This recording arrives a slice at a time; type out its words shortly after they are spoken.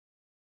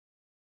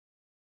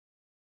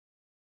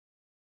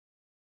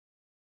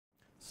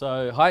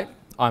So hi,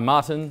 I'm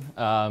Martin.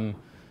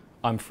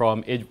 I'm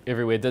from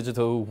Everywhere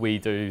Digital. We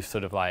do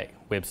sort of like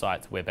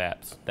websites, web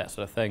apps, that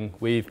sort of thing.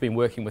 We've been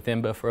working with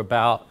Ember for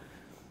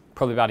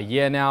probably about a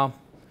year now.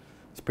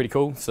 It's pretty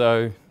cool.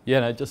 So yeah,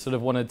 no, just sort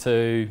of wanted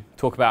to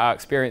talk about our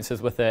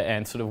experiences with it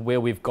and sort of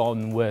where we've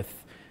gone with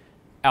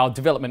our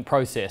development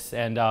process,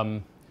 and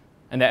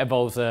that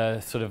involves a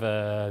sort of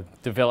a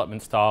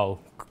development style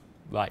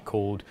like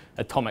called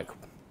atomic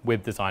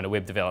web design or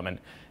web development,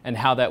 and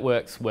how that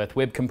works with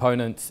web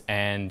components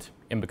and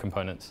Ember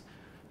components.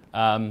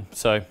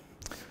 So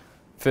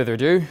further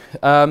ado,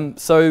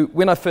 so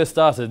when I first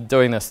started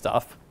doing this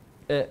stuff,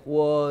 it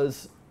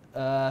was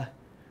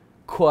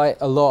quite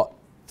a lot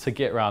to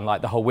get around,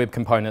 like the whole web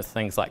components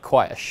thing's like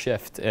quite a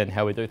shift in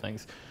how we do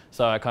things.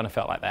 So I kind of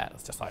felt like that.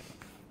 It's just like,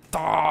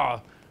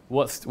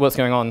 what's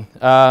going on?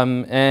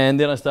 And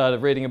then I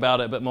started reading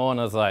about it a bit more, and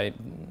I was like,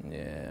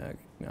 yeah,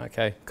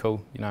 okay,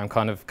 cool. You know, I'm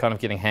kind of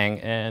getting hang.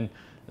 And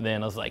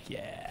then I was like,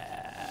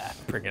 yeah,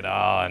 bring it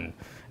on.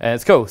 And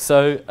it's cool.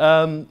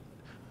 So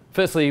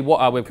firstly, what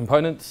are web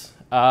components?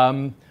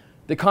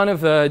 They're kind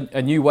of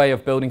a new way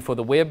of building for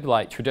the web.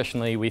 Like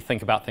traditionally, we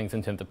think about things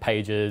in terms of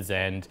pages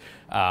and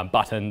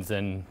buttons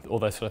and all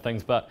those sort of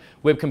things. But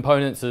web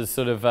components is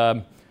sort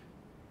of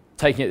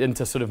taking it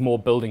into sort of more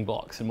building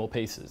blocks and more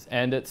pieces.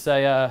 And it's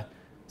a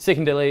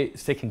secondarily,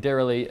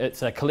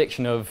 it's a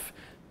collection of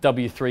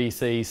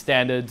W3C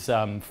standards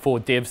for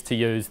devs to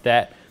use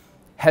that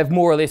have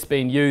more or less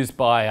been used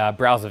by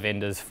browser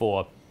vendors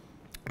for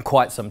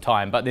quite some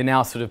time, but they're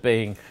now sort of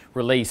being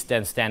released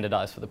and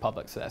standardized for the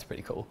public, so that's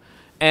pretty cool.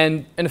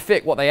 And in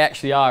effect, what they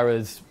actually are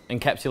is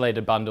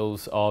encapsulated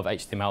bundles of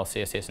HTML,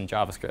 CSS, and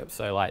JavaScript,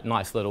 so like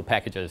nice little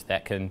packages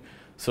that can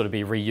sort of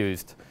be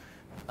reused.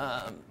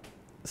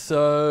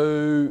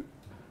 So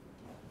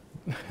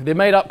they're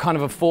made up kind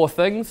of four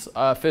things.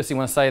 Firstly, I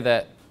want to say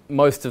that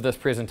most of this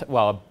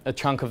a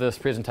chunk of this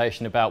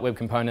presentation about web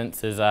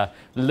components is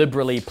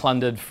liberally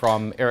plundered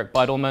from Eric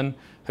Beidelman,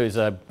 who's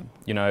a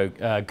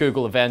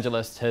Google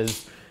evangelist.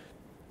 His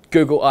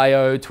Google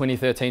I/O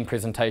 2013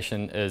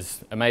 presentation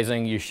is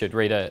amazing. You should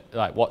read it,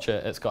 like watch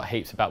it. It's got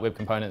heaps about web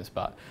components.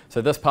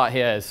 So this part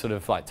here is sort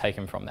of like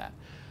taken from that.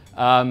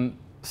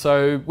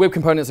 So web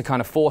components are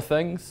kind of four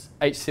things: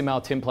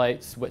 HTML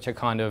templates, which are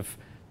kind of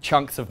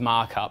chunks of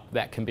markup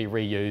that can be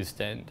reused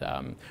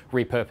and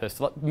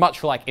repurposed,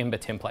 much like Ember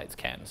templates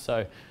can.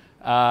 So,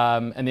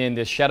 and then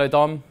there's Shadow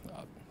DOM.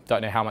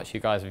 Don't know how much you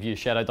guys have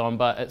used Shadow DOM,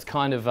 but it's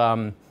kind of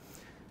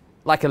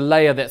like a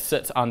layer that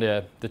sits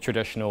under the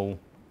traditional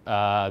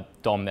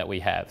DOM that we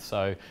have.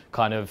 So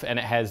kind of, and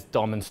it has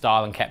DOM and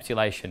style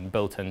encapsulation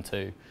built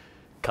into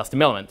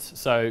custom elements.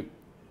 So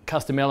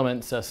custom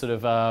elements are sort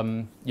of,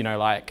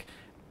 like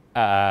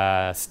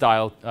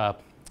style,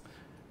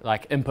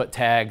 like input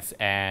tags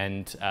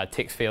and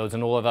text fields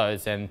and all of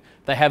those, and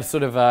they have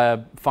sort of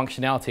a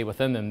functionality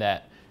within them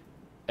that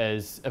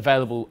is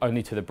available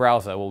only to the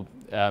browser, or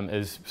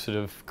is sort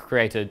of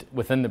created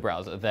within the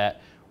browser that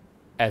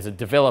as a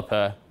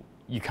developer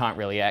you can't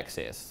really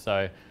access.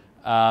 So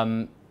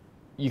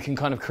you can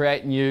kind of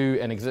create new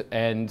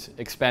and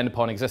expand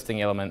upon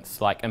existing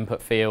elements like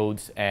input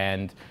fields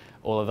and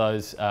all of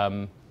those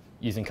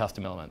using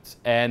custom elements.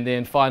 And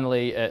then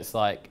finally it's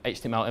like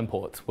HTML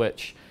imports,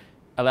 which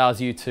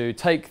allows you to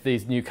take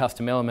these new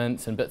custom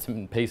elements and bits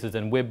and pieces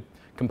and web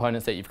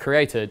components that you've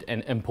created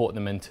and import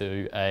them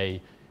into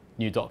a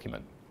new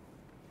document.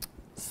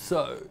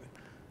 So,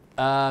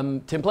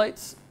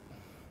 templates.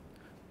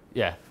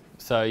 Yeah,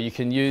 so you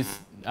can use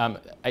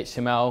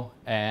HTML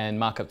and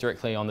markup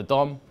directly on the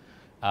DOM.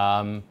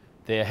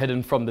 They're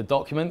hidden from the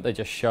document. They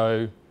just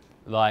show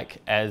like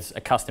as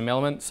a custom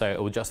element, so it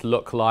will just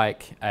look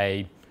like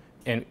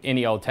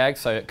any old tag.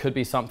 So it could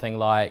be something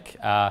like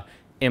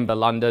Ember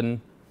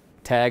London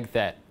tag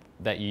that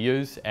you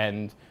use,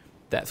 and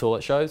that's all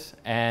it shows,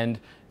 and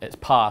it's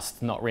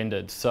parsed, not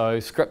rendered. So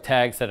script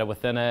tags that are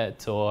within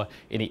it or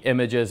any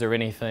images or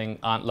anything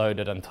aren't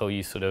loaded until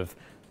you sort of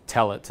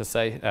tell it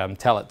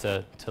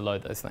to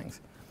load those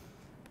things.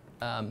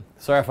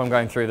 Sorry if I'm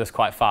going through this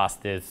quite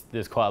fast.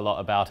 There's quite a lot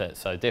about it,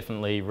 so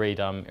definitely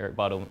read Eric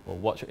Beidelman, or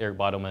watch Eric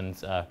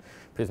Beidelman's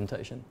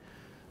presentation.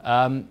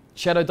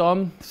 Shadow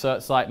DOM, so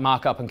it's like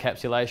markup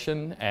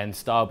encapsulation and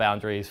style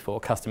boundaries for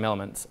custom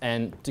elements.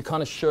 And to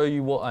kind of show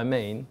you what I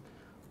mean,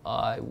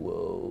 I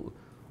will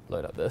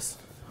load up this.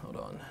 Hold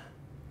on.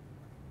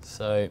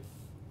 So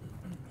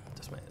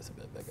just make this a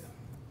bit bigger.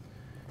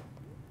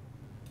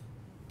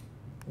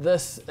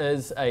 This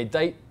is a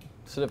date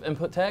sort of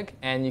input tag,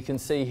 and you can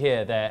see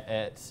here that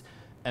it's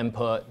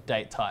input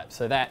date type.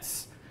 So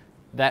that's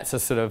a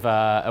sort of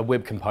a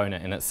web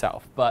component in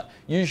itself. But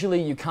usually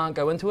you can't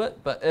go into it,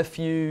 but if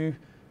you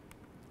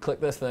click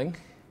this thing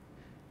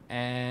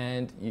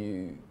and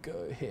you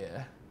go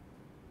here,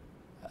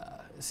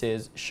 it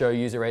says show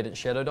user agent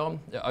shadow DOM,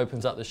 it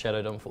opens up the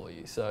shadow DOM for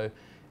you. So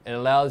it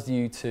allows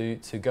you to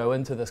go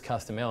into this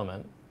custom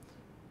element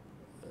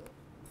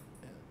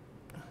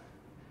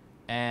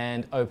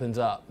and opens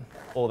up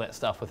all that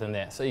stuff within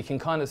there. So you can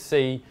kind of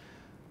see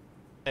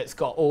it's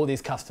got all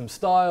these custom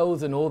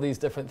styles and all these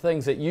different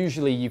things that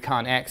usually you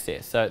can't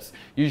access. So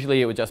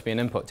usually it would just be an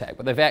input tag,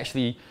 but they've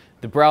actually,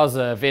 the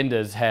browser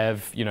vendors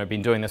have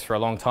been doing this for a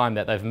long time,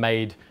 that they've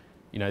made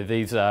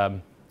these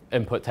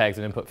input tags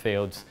and input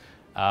fields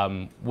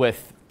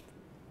with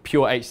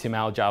pure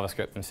HTML,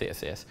 JavaScript, and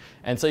CSS.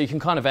 And so you can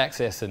kind of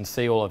access and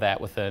see all of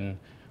that within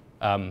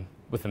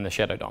the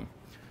Shadow DOM.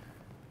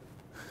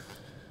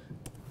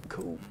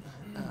 Cool.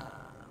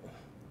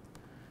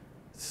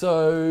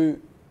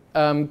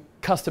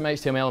 Custom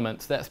HTML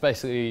elements, that's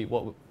basically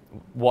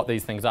what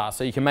these things are.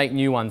 So you can make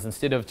new ones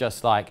instead of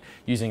just like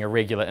using a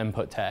regular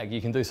input tag.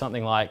 You can do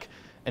something like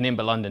an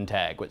Ember London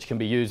tag, which can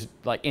be used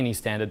like any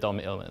standard DOM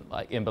element,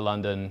 like Ember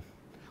London,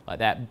 like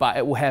that. But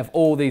it will have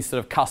all these sort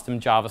of custom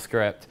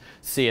JavaScript,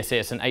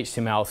 CSS, and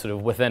HTML sort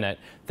of within it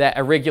that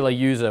a regular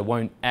user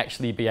won't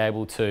actually be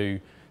able to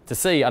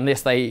see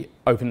unless they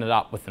open it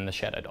up within the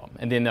Shadow DOM,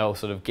 and then they'll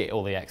sort of get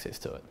all the access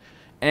to it.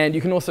 And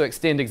you can also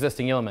extend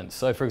existing elements.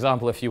 So for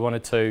example, if you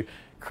wanted to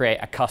create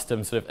a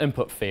custom sort of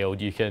input field,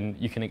 you can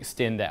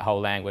extend that whole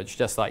language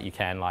just like you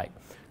can like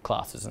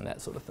classes and that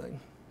sort of thing.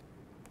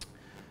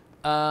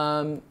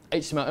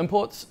 HTML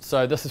imports,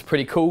 so this is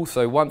pretty cool.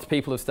 So once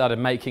people have started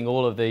making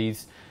all of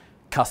these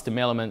custom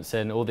elements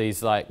and all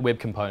these like web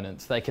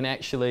components, they can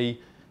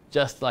actually,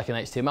 just like an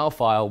HTML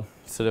file,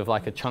 sort of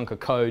like a chunk of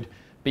code,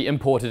 be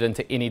imported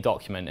into any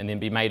document and then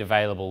be made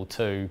available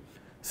to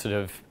sort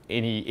of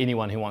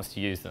anyone who wants to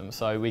use them.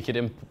 So we could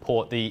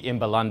import the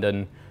Ember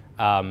London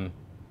DOM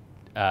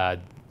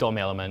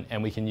element,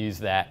 and we can use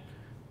that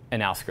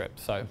in our script.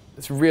 So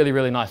it's a really,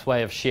 really nice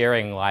way of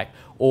sharing like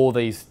all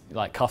these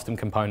like custom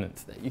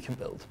components that you can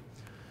build.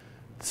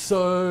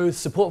 So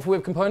support for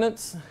web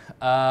components.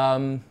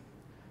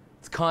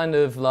 It's kind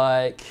of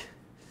like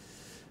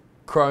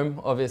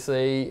Chrome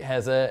obviously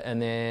has it,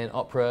 and then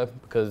Opera,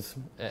 because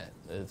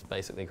it's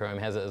basically Chrome,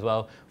 has it as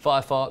well.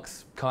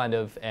 Firefox kind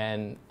of,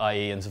 and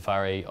IE and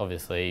Safari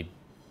obviously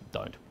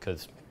don't,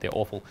 because they're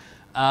awful.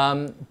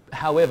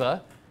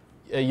 However,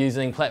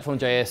 using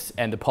Platform.js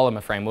and the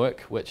Polymer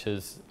framework, which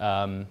is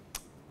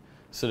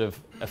sort of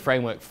a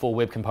framework for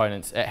web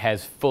components, it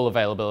has full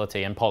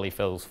availability and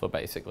polyfills for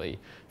basically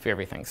for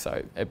everything.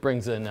 So it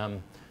brings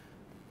in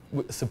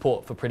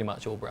support for pretty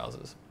much all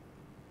browsers.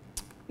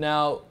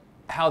 Now,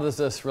 how does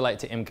this relate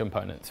to Ember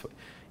components?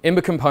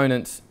 Ember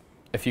components,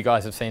 if you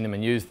guys have seen them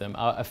and used them,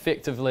 are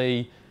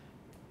effectively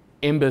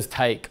Ember's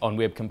take on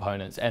web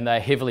components, and they're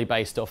heavily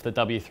based off the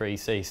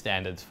W3C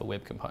standards for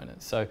web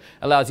components. So it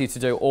allows you to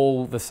do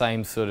all the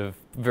same sort of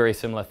very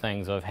similar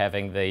things of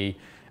having the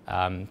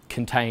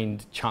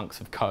contained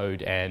chunks of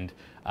code and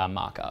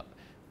markup.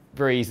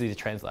 Very easy to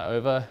translate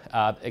over,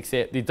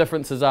 except the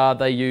differences are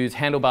they use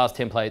handlebars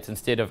templates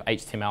instead of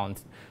HTML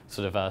and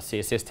sort of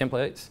CSS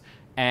templates.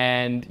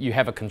 And you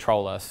have a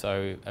controller,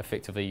 so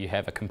effectively you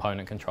have a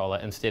component controller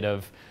instead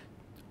of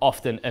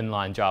often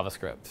inline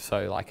JavaScript,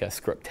 so like a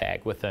script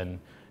tag within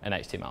an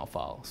HTML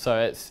file.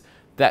 So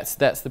that's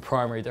the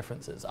primary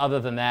differences. Other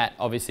than that,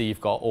 obviously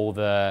you've got all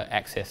the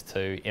access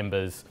to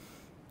Ember's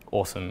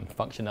awesome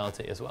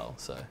functionality as well.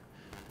 So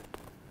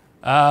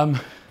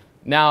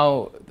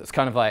now it's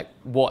kind of like,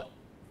 what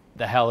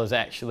the hell is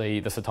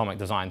actually this atomic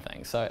design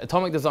thing? So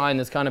atomic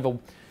design is kind of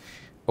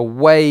a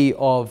way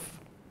of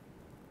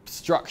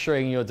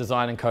structuring your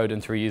design and code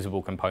into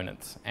reusable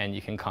components, and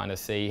you can kind of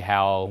see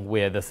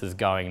where this is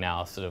going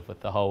now, sort of with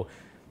the whole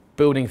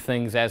building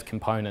things as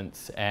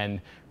components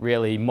and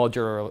really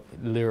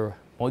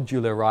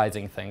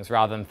modularizing things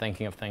rather than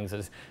thinking of things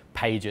as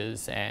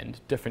pages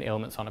and different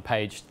elements on a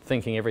page,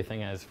 thinking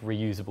everything as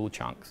reusable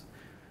chunks.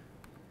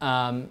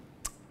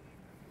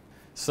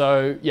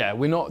 So yeah,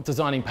 we're not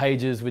designing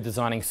pages, we're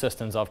designing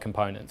systems of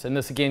components. And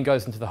this again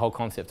goes into the whole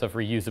concept of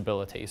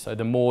reusability. So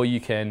the more you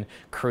can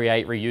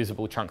create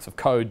reusable chunks of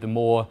code, the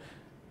more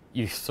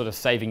you're sort of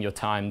saving your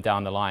time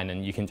down the line,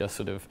 and you can just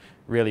sort of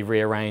really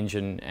rearrange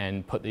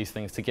and put these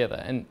things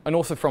together. And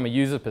also from a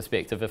user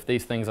perspective, if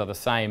these things are the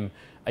same,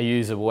 a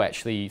user will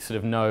actually sort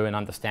of know and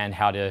understand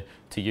how to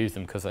use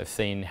them because they've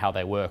seen how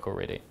they work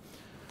already.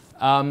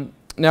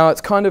 Now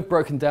it's kind of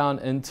broken down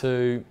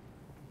into,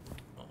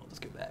 let's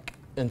go back,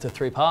 into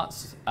three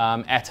parts: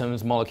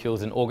 atoms,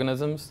 molecules, and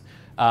organisms.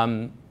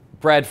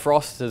 Brad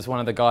Frost is one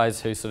of the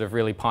guys who sort of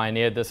really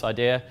pioneered this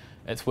idea.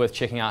 It's worth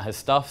checking out his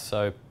stuff,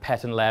 so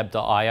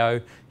patternlab.io.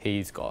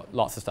 He's got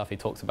lots of stuff, he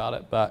talks about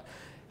it, but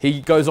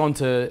he goes on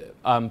to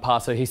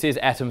parts, so he says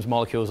atoms,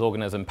 molecules,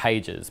 organism,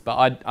 pages,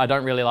 but I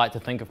don't really like to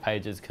think of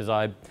pages because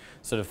I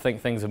sort of think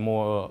things are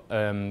more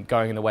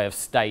going in the way of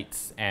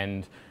states,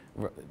 and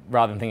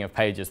rather than thinking of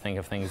pages, think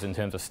of things in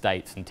terms of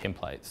states and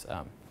templates.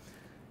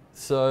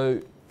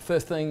 So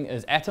first thing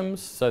is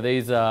atoms. So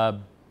these are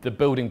the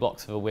building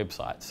blocks of a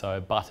website. So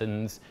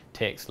buttons,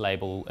 text,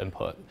 label,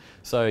 input.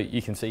 So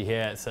you can see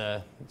here it's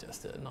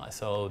just a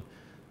nice old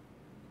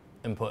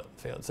input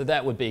field. So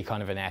that would be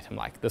kind of an atom,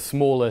 like the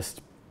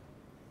smallest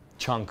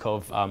chunk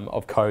of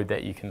code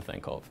that you can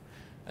think of.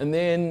 And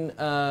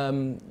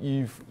then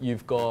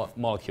you've got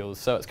molecules.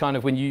 So it's kind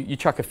of when you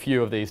chuck a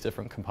few of these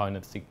different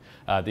components,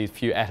 these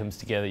few atoms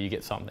together, you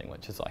get something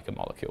which is like a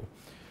molecule.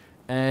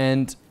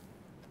 And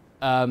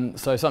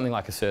so something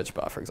like a search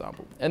bar, for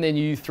example. And then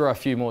you throw a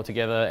few more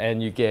together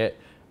and you get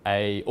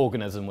a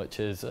organism, which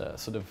is a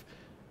sort of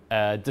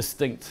a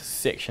distinct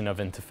section of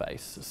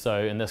interface.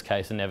 So in this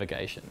case, a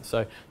navigation.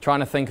 So trying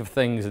to think of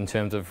things in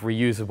terms of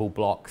reusable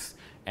blocks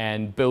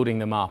and building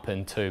them up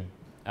into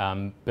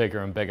bigger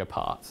and bigger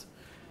parts.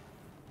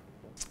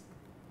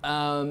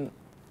 And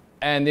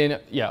then,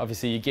 yeah,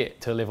 obviously you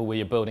get to a level where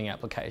you're building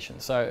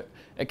applications. So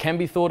it can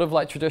be thought of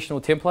like traditional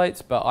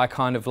templates, but I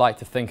kind of like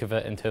to think of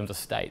it in terms of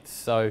states.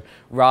 So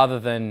rather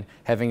than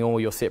having all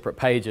your separate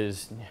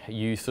pages,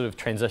 you sort of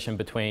transition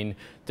between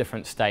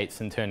different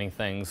states and turning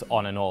things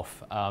on and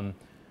off.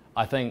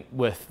 I think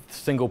with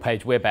single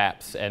page web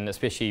apps, and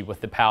especially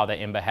with the power that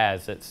Ember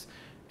has,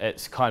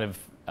 it's kind of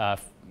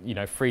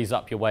frees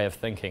up your way of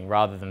thinking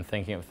rather than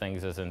thinking of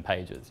things as in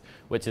pages,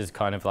 which is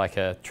kind of like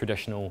a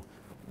traditional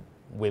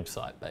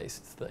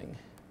website-based thing.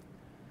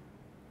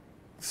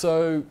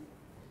 So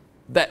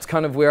that's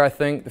kind of where I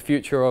think the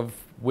future of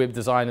web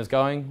design is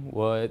going,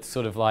 where it's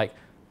sort of like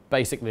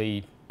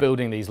basically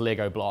building these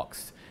Lego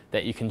blocks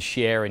that you can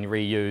share and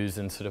reuse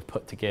and sort of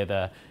put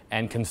together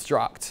and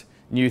construct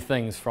new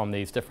things from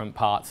these different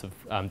parts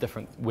of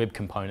different web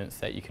components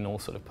that you can all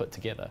sort of put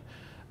together.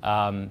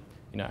 And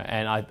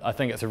I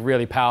think it's a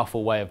really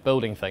powerful way of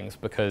building things,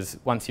 because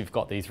once you've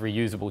got these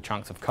reusable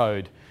chunks of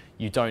code,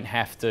 you don't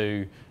have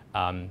to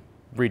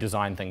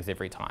redesign things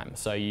every time.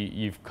 So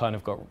you've kind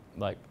of got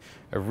like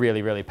a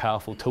really, really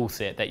powerful tool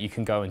set that you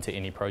can go into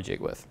any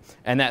project with.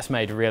 And that's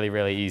made really,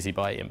 really easy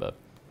by Ember.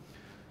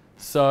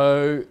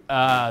 So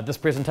this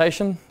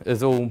presentation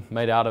is all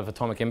made out of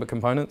atomic Ember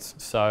components.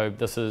 So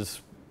it's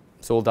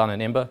all done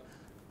in Ember.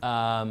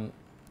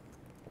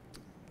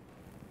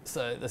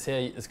 So this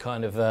here is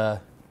kind of,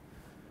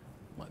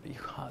 might be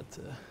hard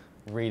to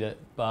read it,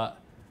 but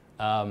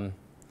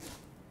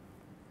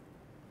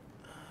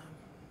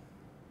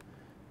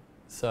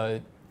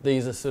so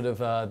these are sort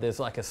of, there's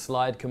like a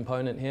slide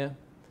component here,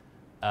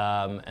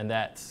 and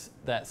that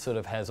sort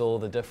of has all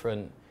the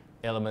different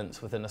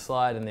elements within a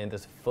slide, and then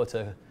there's a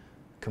footer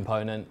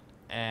component,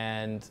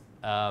 and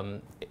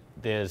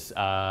there's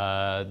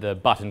the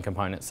button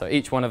component. So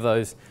each one of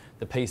those,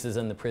 the pieces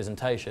in the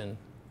presentation,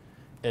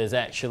 is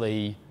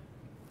actually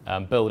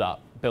built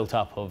up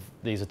of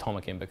these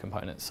atomic Ember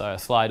components. So a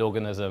slide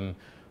organism,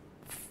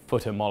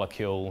 footer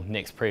molecule,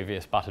 next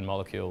previous button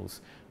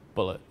molecules,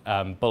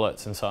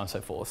 bullets, and so on and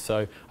so forth.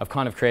 So I've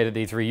kind of created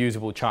these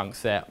reusable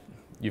chunks that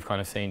you've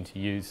kind of seen to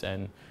use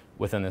and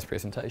within this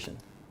presentation.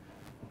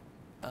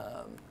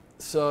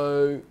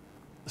 So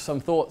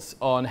some thoughts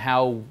on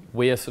how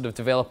we're sort of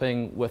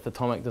developing with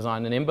atomic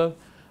design in Ember.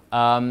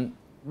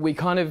 We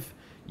kind of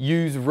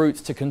use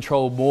routes to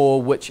control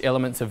more which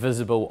elements are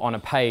visible on a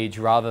page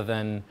rather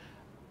than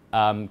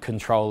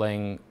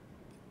controlling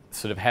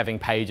sort of having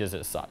pages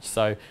as such.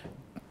 So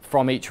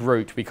from each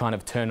route, we kind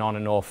of turn on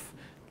and off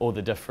all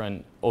the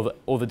different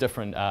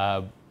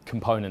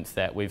components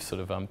that we've sort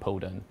of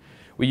pulled in.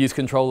 We use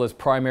controllers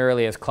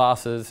primarily as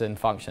classes and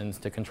functions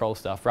to control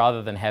stuff,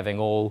 rather than having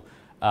all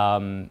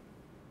the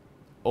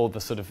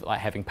sort of like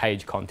having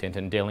page content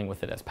and dealing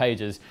with it as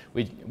pages.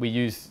 We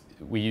use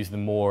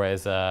them more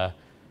as a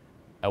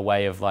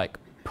way of like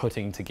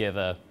putting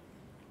together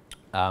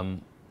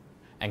and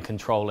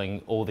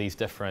controlling all these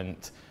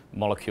different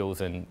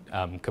molecules and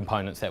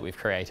components that we've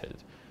created.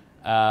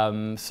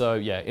 So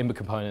yeah, Ember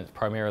components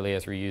primarily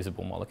as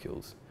reusable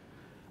molecules.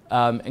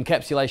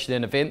 Encapsulation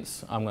and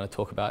events, I'm going to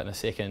talk about in a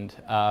second.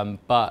 And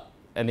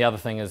the other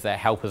thing is that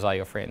helpers are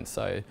your friends.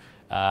 So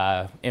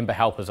Ember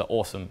helpers are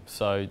awesome.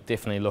 So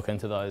definitely look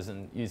into those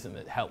and use them.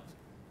 It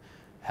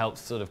helps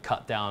sort of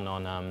cut down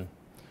on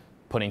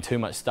putting too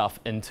much stuff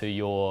into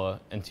your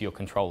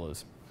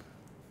controllers.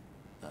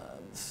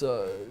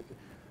 So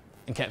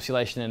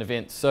encapsulation and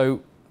events.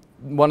 So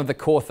one of the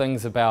core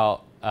things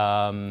about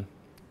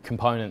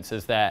components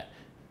is that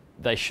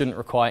they shouldn't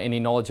require any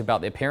knowledge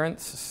about their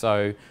parents.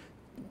 So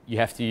you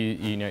have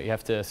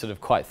to sort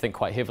of think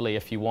quite heavily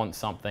if you want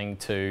something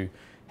to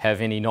have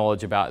any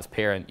knowledge about its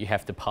parent. You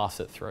have to pass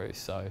it through.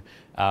 So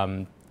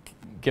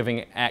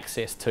giving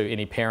access to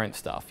any parent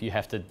stuff, you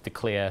have to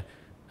declare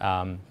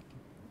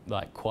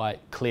like quite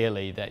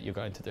clearly that you're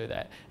going to do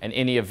that. And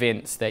any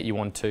events that you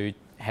want to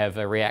have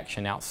a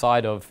reaction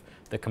outside of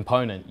the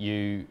component,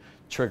 you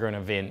trigger an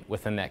event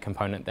within that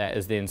component that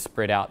is then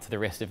spread out to the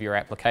rest of your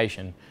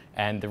application,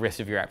 and the rest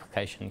of your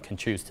application can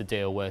choose to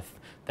deal with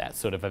that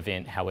sort of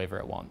event however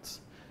it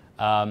wants.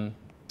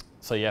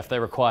 So yeah, if they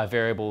require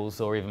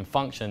variables or even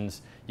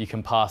functions, you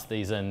can pass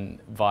these in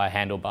via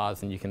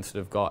handlebars, and you can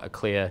sort of got a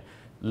clear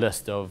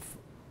list of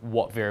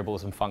what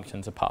variables and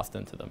functions are passed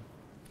into them.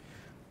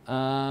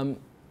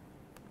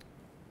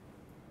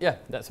 Yeah,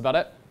 that's about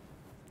it.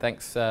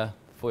 Thanks for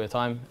your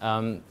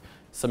time.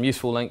 Some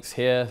useful links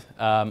here.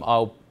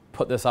 I'll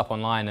put this up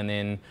online and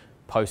then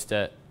post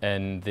it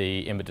in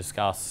the Ember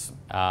Discuss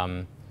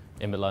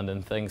Ember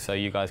London thing, so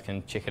you guys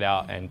can check it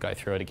out and go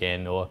through it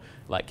again, or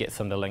like get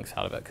some of the links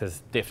out of it,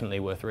 because definitely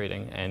worth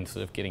reading and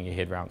sort of getting your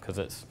head around, because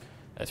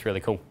it's really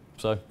cool.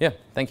 So yeah,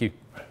 thank you.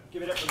 Right,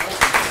 give it up for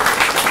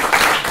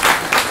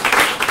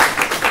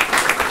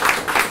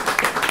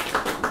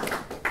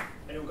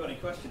Anyone got any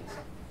questions?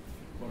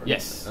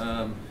 Yes.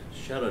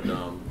 Shadow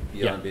DOM,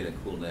 beyond being a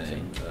cool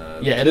name.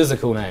 Yeah, it is a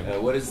cool name.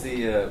 What's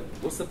the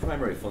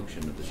primary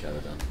function of the Shadow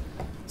DOM?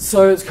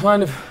 So it's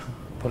kind of,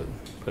 put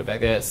it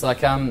back there. It's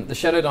like the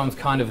Shadow DOM's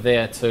kind of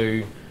there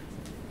to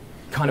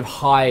kind of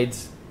hide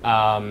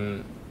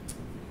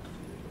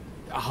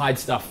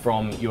stuff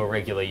from your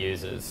regular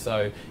users.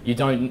 So you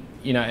don't,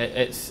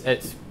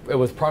 it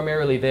was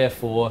primarily there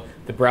for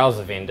the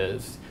browser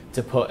vendors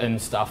to put in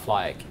stuff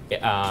like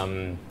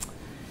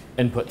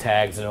input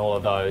tags and all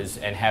of those,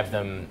 and have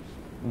them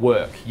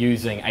work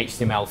using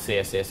HTML,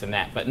 CSS and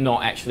that, but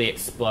not actually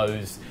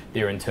expose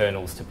their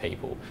internals to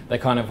people. They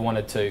kind of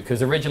wanted to,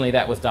 because originally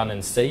that was done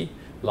in C,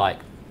 like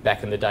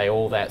back in the day,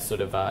 all that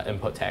sort of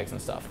input tags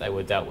and stuff, they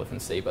were dealt with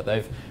in C, but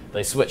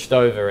they switched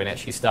over and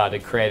actually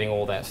started creating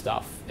all that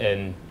stuff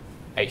in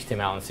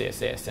HTML and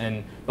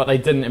CSS, but they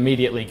didn't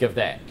immediately give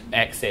that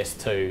access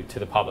to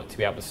the public to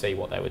be able to see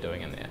what they were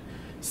doing in there.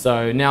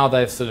 So now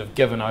they've sort of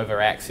given over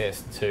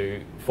access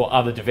for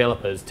other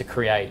developers to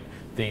create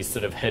these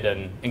sort of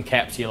hidden,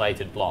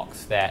 encapsulated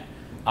blocks that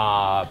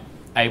are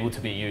able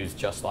to be used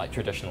just like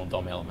traditional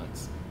DOM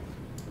elements.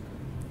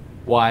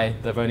 Why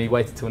they've only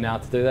waited till now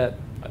to do that,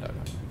 I don't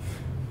know.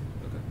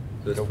 Okay.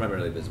 So it's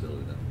primarily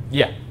visibility then?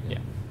 Yeah, yeah.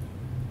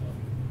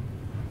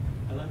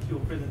 I like your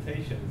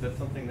presentation. Is that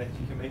something that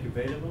you can make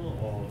available,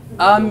 or?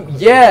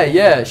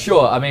 Yeah,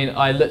 sure. I mean,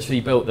 I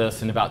literally built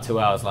this in about 2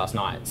 hours last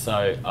night,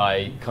 so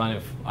I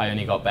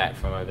only got back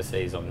from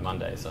overseas on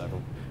Monday, so I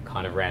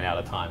kind of ran out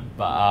of time.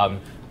 But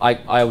I'm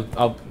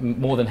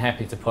more than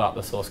happy to put up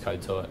the source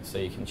code to it, so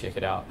you can check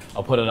it out.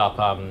 I'll put it up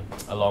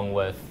along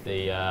with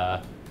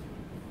the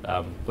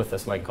with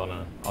this link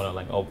on a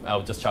link.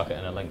 I'll just chuck it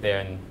in a link there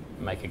and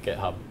make a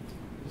GitHub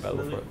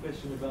available for it. Another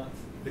question about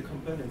the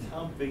components.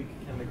 How big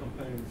can the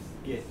components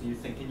get? Do you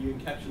think, can you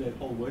encapsulate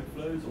whole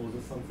workflows, or is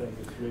this something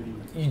that's really?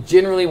 You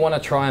generally want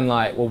to try and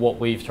what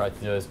we've tried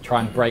to do is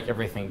try and break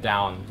everything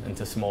down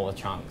into smaller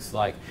chunks.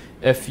 Like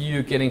if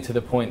you're getting to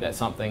the point that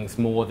something's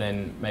more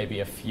than maybe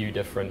a few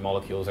different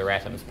molecules or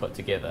atoms put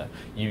together,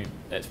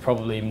 it's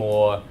probably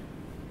more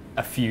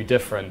a few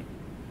different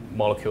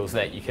molecules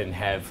that you can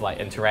have like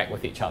interact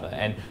with each other.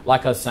 And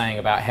like I was saying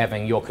about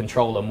having your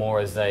controller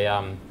more as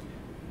a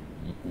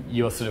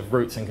your sort of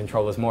roots and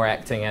controllers more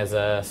acting as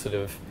a sort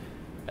of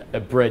a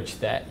bridge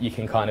that you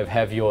can kind of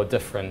have your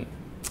different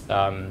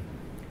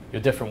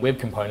web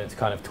components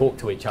kind of talk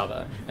to each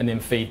other and then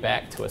feed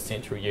back to a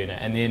central unit,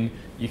 and then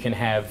you can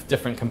have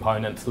different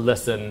components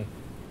listen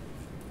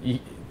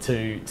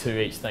to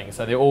each thing.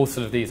 So they're all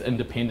sort of these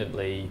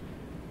independently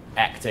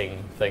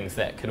acting things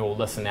that can all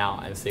listen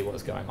out and see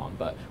what's going on,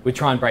 but we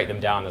try and break them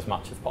down as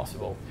much as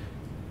possible.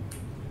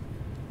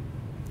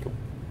 Cool.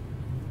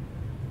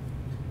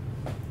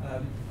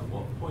 At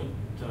what point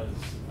does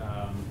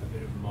a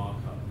bit of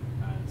markup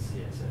and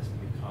CSS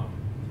become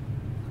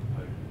a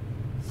component?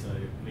 So,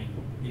 I mean,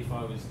 if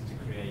I was to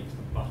create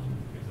a button,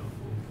 for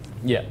example,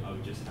 yeah, I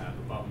would just have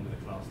a button with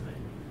a class name,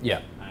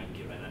 yeah, and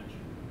give an action.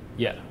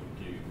 yeah, that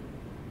would do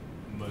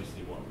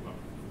mostly what a button.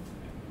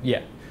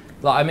 yeah.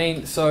 Like, I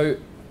mean, so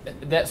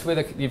that's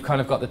where you've kind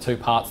of got the two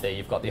parts there.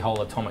 You've got the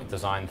whole atomic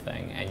design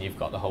thing, and you've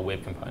got the whole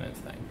web components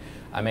thing.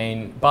 I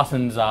mean,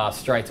 buttons are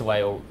straight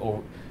away,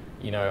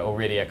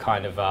 already a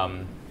kind of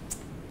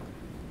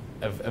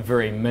a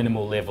very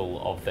minimal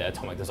level of the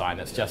atomic design.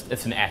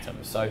 It's an atom,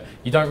 so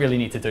you don't really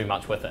need to do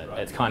much with it.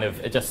 It's kind of,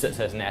 it just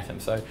sits as an atom.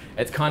 So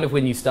it's kind of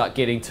when you start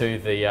getting to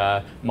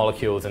the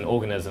molecules and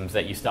organisms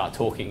that you start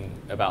talking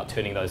about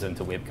turning those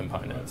into web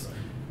components.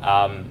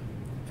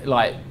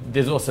 Like,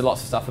 there's also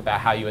lots of stuff about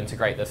how you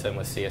integrate this in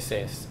with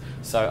CSS.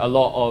 So a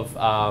lot of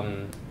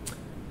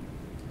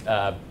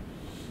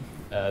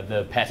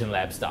the Pattern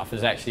Lab stuff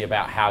is actually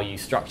about how you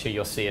structure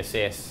your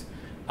CSS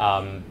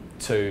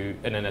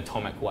in an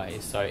atomic way,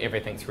 so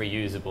everything's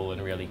reusable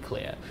and really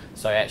clear.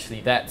 So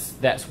actually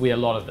that's where a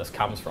lot of this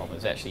comes from,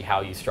 is actually how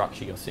you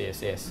structure your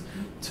CSS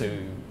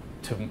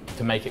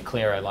to make it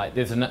clearer. Like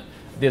there's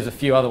a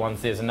few other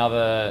ones. There's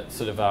another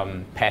sort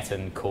of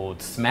pattern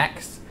called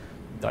smacks.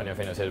 Don't know if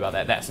anyone's heard about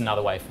that. That's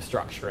another way for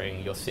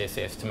structuring your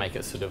CSS to make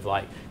it sort of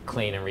like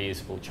clean and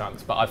reusable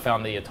chunks. But I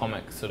found the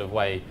atomic sort of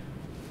way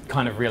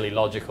kind of really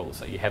logical.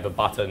 So you have a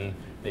button,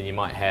 then you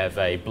might have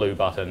a blue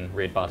button,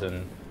 red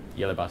button,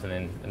 yellow button,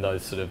 and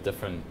those sort of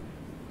different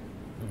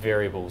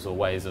variables or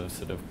ways of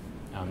sort of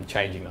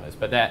changing those.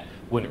 But that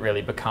wouldn't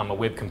really become a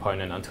web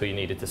component until you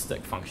needed to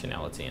stick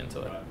functionality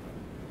into it.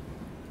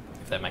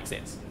 If that makes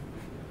sense.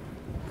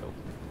 Cool.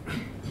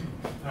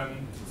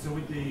 So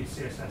with the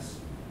CSS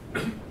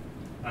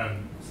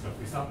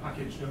stuff, is that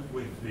packaged up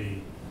with the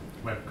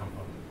web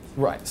components?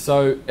 Right,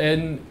 so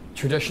in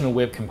traditional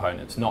web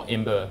components, not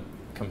Ember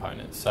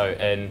components, so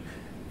in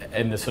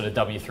the sort of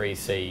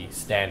W3C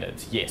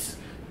standards, yes,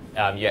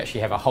 you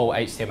actually have a whole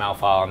HTML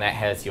file, and that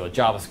has your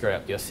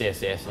JavaScript, your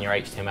CSS, and your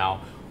HTML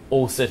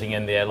all sitting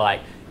in there,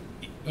 like,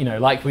 you know,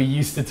 like we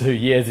used to do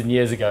years and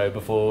years ago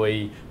before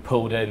we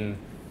pulled in,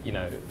 you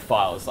know,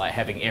 files, like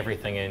having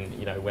everything in,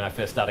 you know, when I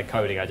first started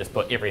coding, I just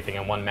put everything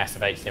in one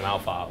massive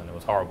HTML file, and it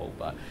was horrible.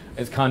 But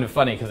it's kind of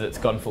funny because it's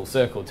gone full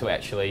circle to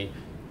actually,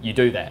 you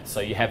do that.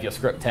 So you have your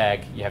script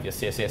tag, you have your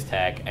CSS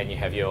tag, and you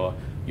have your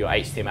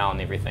HTML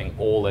and everything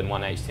all in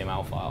one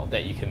HTML file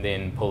that you can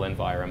then pull in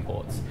via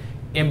imports.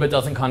 Ember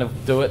doesn't kind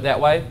of do it that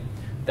way.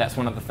 That's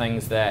one of the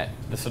things that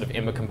the sort of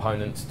Ember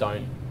components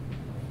don't.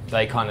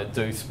 They kind of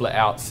do split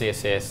out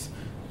CSS,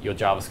 your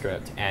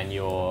JavaScript, and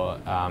your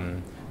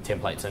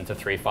templates into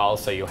 3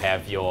 files. So you'll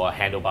have your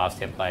handlebars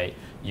template,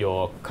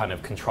 your kind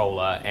of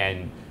controller,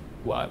 and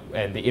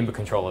the Ember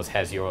controllers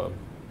has your,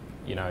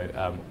 you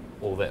know,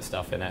 all that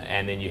stuff in it,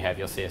 and then you have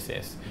your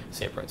CSS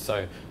separate.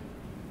 So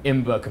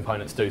Ember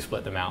components do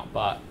split them out,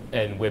 but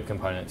in web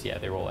components, yeah,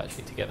 they're all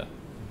actually together.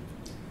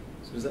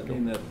 So does that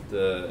mean that,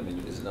 I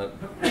mean, is it not,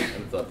 I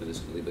haven't thought through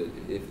this really, but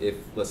if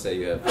let's say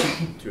you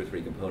have 2 or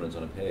 3 components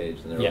on a page,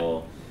 and they're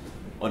all,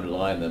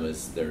 underlying them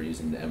as they're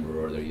using the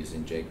Ember, or they're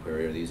using jQuery,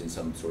 or they're using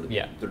some sort of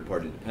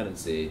third-party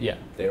dependency,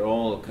 they're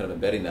all kind of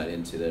embedding that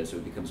into there, so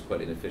it becomes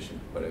quite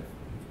inefficient,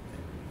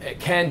 It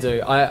can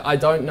do. I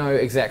don't know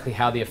exactly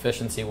how the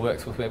efficiency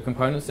works with web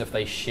components, if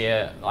they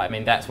share. I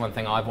mean, that's one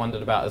thing I've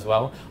wondered about as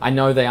well. I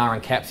know they are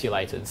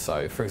encapsulated.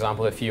 So, for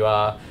example, if you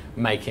are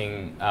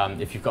making,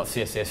 if you've got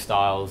CSS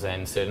styles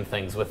and certain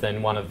things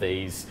within one of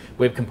these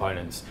web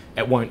components,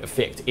 it won't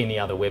affect any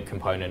other web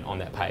component on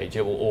that page.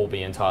 It will all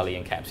be entirely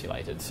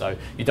encapsulated. So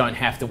you don't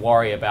have to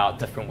worry about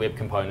different web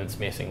components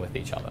messing with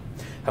each other.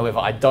 However,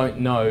 I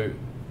don't know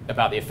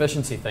about the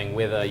efficiency thing,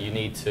 whether you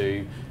need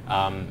to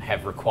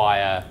have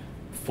require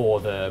for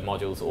the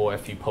modules, or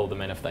if you pull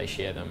them in if they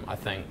share them. I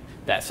think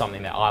that's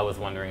something that I was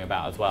wondering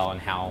about as well, and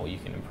how you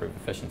can improve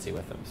efficiency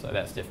with them. So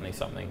that's definitely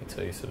something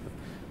to sort of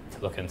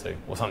to look into,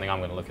 or something I'm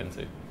going to look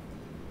into,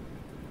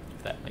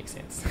 if that makes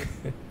sense.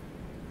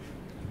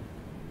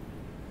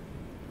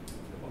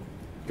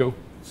 Cool.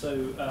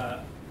 So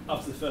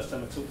after the first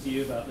time I talked to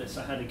you about this,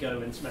 I had a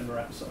go in some Ember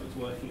apps that I was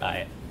working on,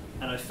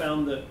 and I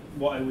found that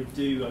what I would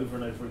do over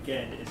and over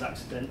again is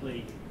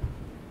accidentally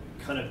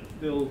kind of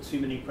build too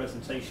many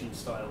presentation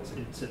styles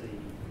into the,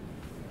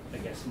 I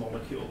guess,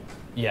 molecule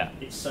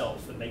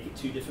itself, and make it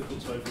too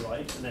difficult to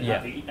override, and then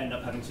end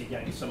up having to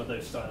yank some of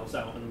those styles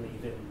out and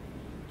leave in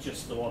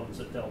just the ones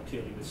that deal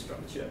purely with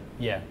structure.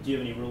 Do you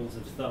have any rules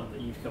of thumb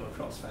that you've come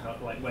across for how,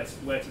 like,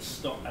 where to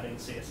stop adding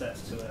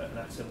CSS to an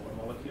atom or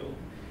a molecule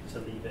to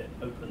leave it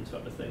open to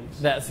other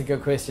things? That's a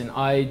good question.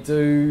 I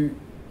do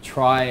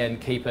try and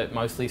keep it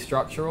mostly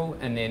structural,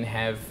 and then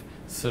have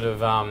sort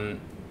of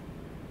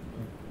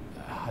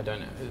I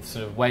don't know,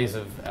 sort of ways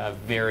of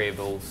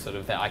variables sort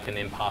of that I can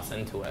then pass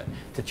into it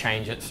to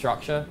change its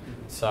structure.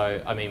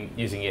 So, I mean,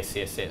 using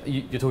SCSS,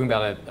 you're talking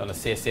about on a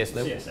CSS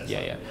level? CSS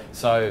yeah.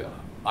 So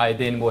I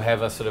then will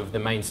have a sort of the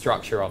main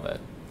structure of it,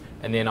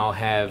 and then I'll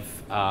have,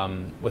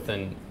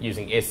 within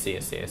using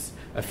SCSS,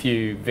 a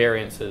few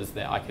variances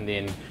that I can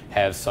then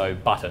have. So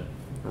button,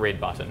 red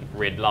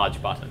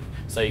large button.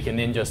 So you can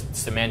then just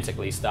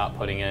semantically start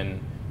putting in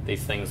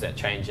these things that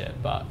change it,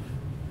 but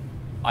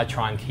I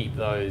try and keep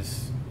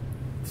those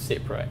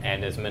separate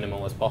and as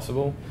minimal as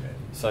possible,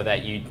 so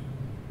that you,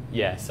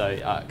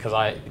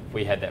 because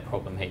we had that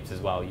problem heaps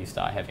as well. You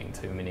start having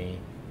too many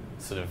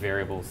sort of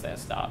variables that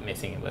start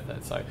messing with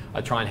it. So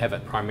I try and have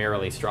it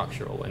primarily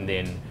structural, and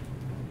then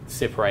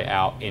separate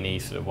out any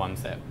sort of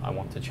ones that I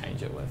want to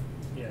change it with.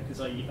 Yeah, because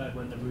I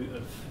went the route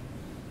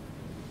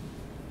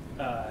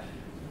of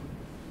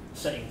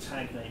setting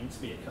tag name to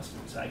be a custom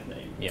tag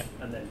name,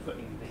 and then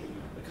putting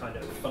the kind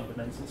of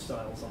fundamental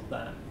styles on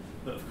that.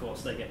 But of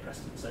course, they get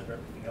precedence over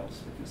everything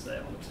else because they're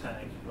on a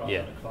tag rather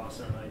than a class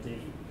or an ID,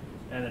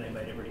 and then it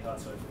made it really hard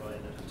to override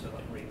and have to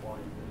like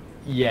rewind.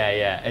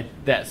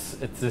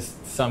 It's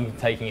just some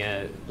taking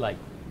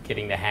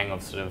getting the hang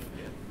of sort of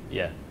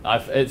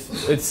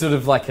it's sort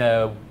of like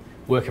a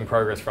work in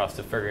progress for us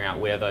to figuring out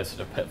where those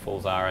sort of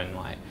pitfalls are, and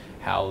like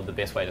how the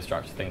best way to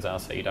structure things are,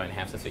 so you don't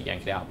have to sort of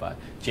yank it out. But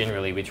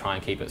generally, we try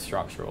and keep it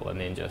structural, and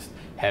then just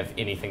have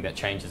anything that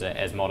changes it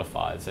as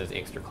modifiers, as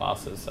extra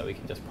classes, so we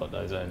can just put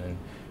those in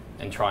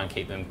and try and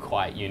keep them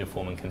quite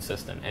uniform and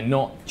consistent, and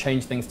not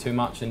change things too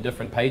much in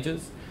different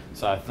pages.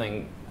 So a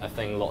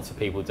thing lots of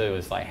people do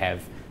is like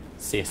have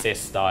CSS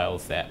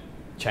styles that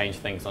change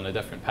things on a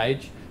different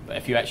page. But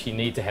if you actually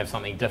need to have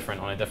something different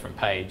on a different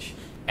page,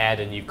 add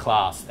a new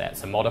class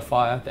that's a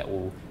modifier that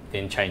will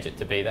then change it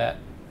to be that,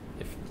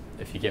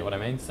 if you get what I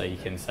mean. So you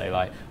can say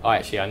like, oh,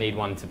 actually I need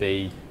one to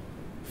be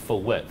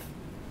full width.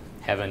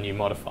 Have a new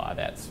modifier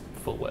that's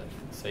full width.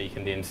 So you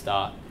can then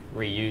start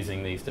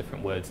reusing these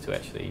different words to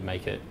actually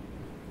make it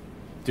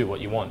do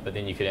what you want, but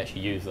then you could actually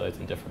use those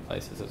in different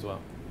places as well.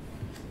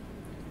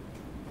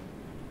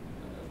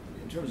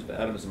 In terms of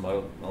atoms and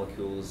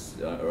molecules,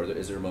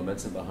 is there a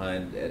momentum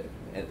behind at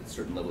a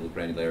certain level of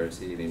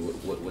granularity? I mean,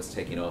 what's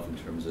taking off in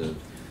terms of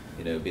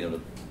being able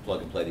to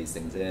plug and play these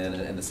things in?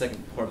 And the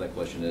second part of that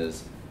question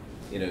is,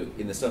 you know,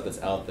 in the stuff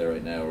that's out there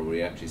right now, are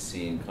we actually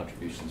seeing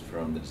contributions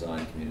from the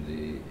design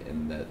community,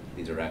 and that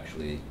these are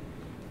actually,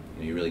 you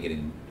know, you're really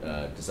getting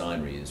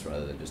design reuse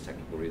rather than just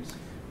technical reuse?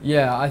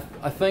 Yeah,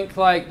 I think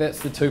like that's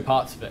the two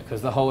parts of it,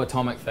 because the whole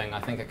atomic thing, I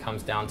think it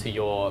comes down to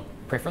your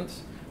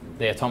preference.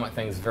 The atomic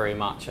thing is very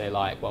much a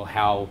like, well,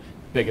 how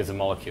big is a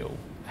molecule?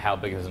 How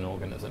big is an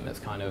organism? It's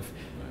kind of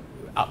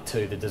up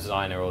to the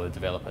designer or the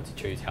developer to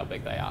choose how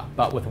big they are.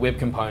 But with web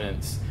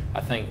components,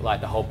 I think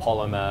like the whole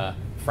Polymer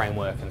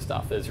framework and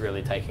stuff is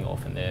really taking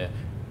off, and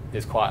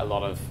there's quite a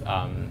lot of,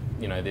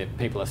 you know,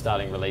 people are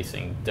starting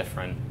releasing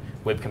different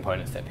web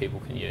components that people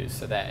can use.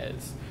 So that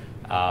is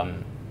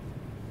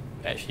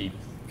actually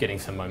getting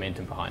some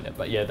momentum behind it.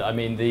 But yeah, I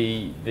mean,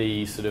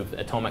 the sort of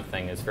atomic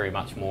thing is very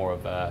much more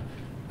of a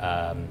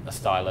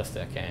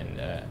stylistic and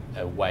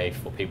a way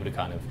for people to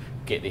kind of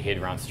get their head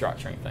around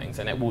structuring things,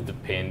 and it will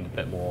depend a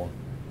bit more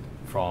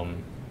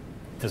from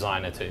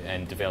designer to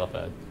and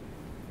developer,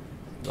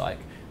 like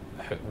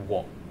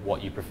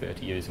what you prefer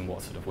to use and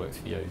what sort of works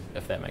for you,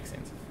 if that makes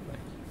sense.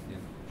 Yeah,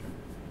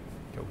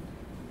 sure.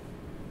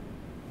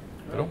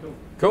 Cool.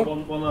 Cool.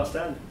 Cool. One last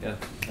stand. Yeah.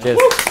 Cheers.